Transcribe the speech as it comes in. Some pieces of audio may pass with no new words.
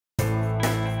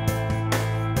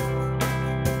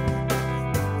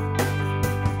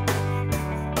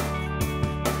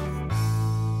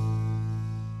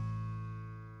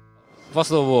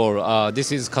First of all,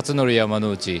 this is Katsunori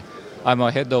Yamanouchi. I'm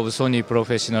a head of Sony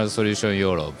Professional Solution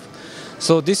Europe.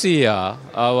 So this year,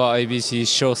 our IBC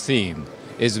show theme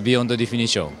is Beyond the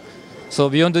Definition. So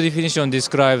Beyond the Definition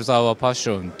describes our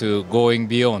passion to going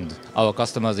beyond our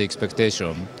customers'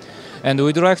 expectation. And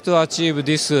we'd like to achieve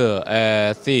this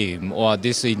theme or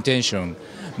this intention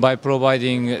by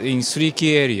providing in three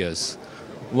key areas.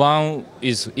 One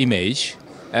is image,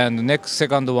 and the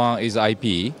second one is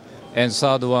IP, and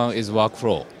third one is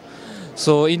workflow.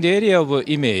 So in the area of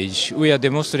image, we are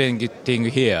demonstrating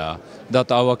here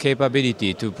that our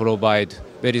capability to provide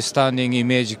very stunning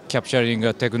image capturing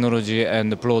technology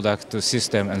and product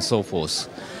system and so forth.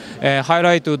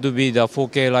 Highlight would be the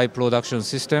 4K live production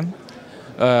system.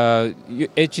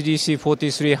 HDC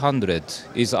 4300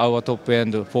 is our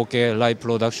top-end 4K live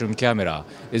production camera,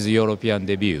 is European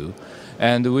debut.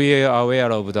 And we are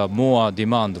aware of the more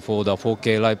demand for the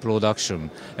 4K live production.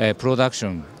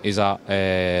 Production is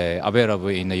available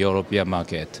in the European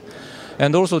market.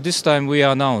 And also this time we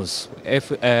announced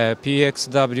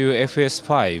PXW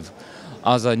FS5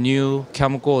 as a new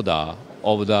camcorder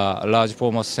of the large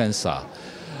format sensor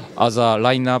as a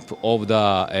lineup of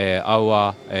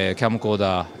our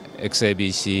camcorder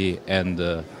XABC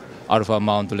and alpha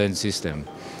mount lens system.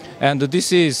 And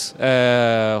this is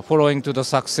following to the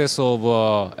success of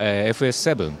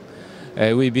FS7.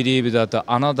 We believe that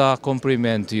another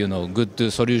complement,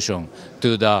 good solution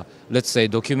to the, let's say,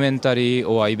 documentary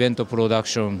or event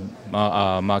production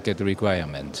market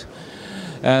requirement.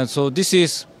 And so this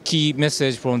is key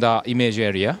message from the image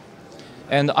area.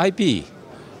 And IP.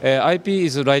 IP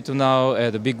is right now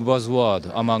the big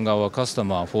buzzword among our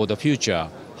customer for the future.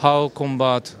 How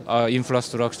convert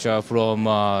infrastructure from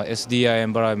SDI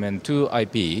environment to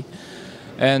IP.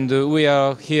 And we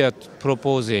are here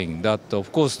proposing that,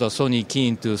 of course, the Sony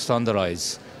keen to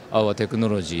standardize our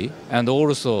technology and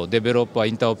also develop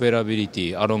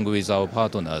interoperability along with our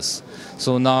partners.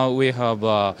 So now we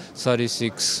have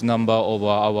 36 number of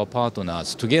our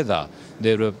partners together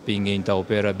developing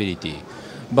interoperability.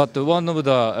 But one of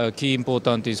the key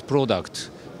important is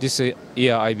product. This year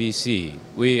IBC,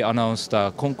 we announced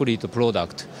a concrete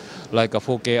product like a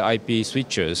 4K IP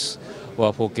switches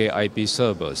or 4K IP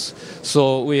servers.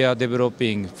 So we are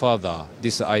developing further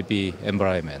this IP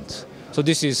environment. So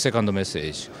this is second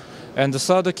message. And the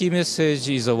third key message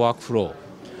is a workflow.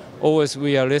 Always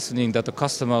we are listening that the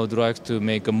customer would like to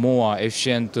make a more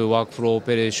efficient workflow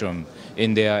operation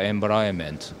in their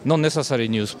environment. Not necessarily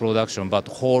news production, but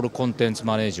whole contents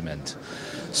management.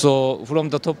 So from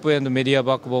the top-end media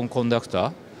backbone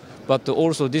conductor, but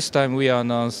also this time we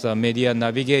announced a media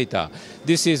navigator.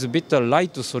 This is a bit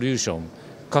light solution.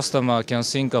 Customer can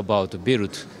think about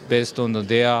build based on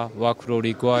their workflow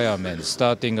requirements,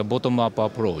 starting a bottom-up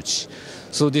approach.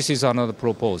 So this is another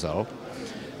proposal.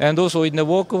 And also in the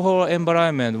workflow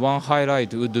environment, one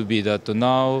highlight would be that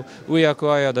now we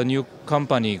acquired a new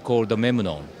company called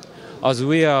Memnon. As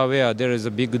we are aware, there is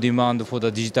a big demand for the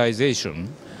digitization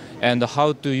and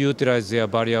how to utilize their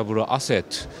variable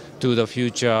asset to the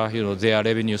future, their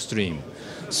revenue stream.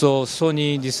 So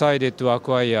Sony decided to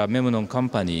acquire Memnon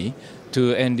company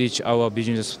to enrich our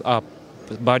business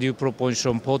value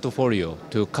proposition portfolio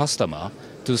to customer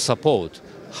to support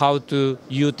how to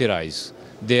utilize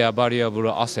their variable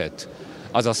asset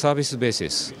as a service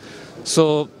basis.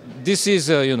 So this is,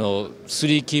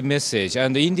 three key message.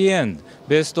 And in the end,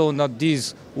 based on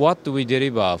these, what we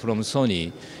deliver from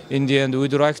Sony, in the end,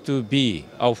 we'd like to be,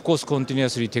 of course,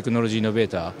 continuously technology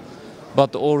innovator,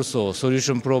 but also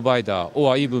solution provider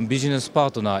or even business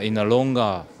partner in a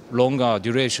longer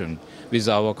duration with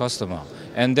our customer.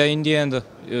 And then in the end,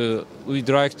 we'd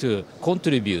like to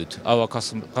contribute our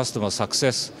customer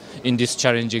success in this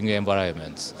challenging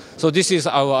environment. So this is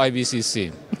our IBC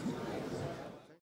theme.